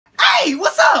Hey,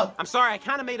 what's up? I'm sorry, I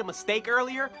kind of made a mistake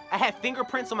earlier. I had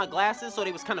fingerprints on my glasses, so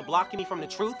they was kind of blocking me from the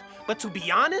truth. But to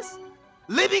be honest,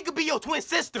 Libby could be your twin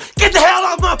sister. Get the hell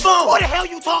off my phone! Who the hell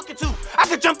you talking to? I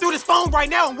could jump through this phone right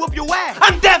now and whoop your ass.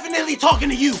 I'm definitely talking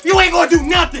to you. You ain't gonna do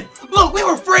nothing. Look, we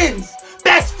were friends.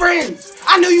 Best friends.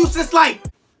 I knew you since like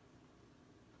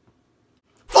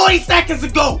 40 seconds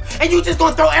ago. And you just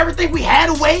gonna throw everything we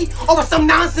had away over some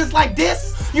nonsense like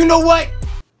this? You know what?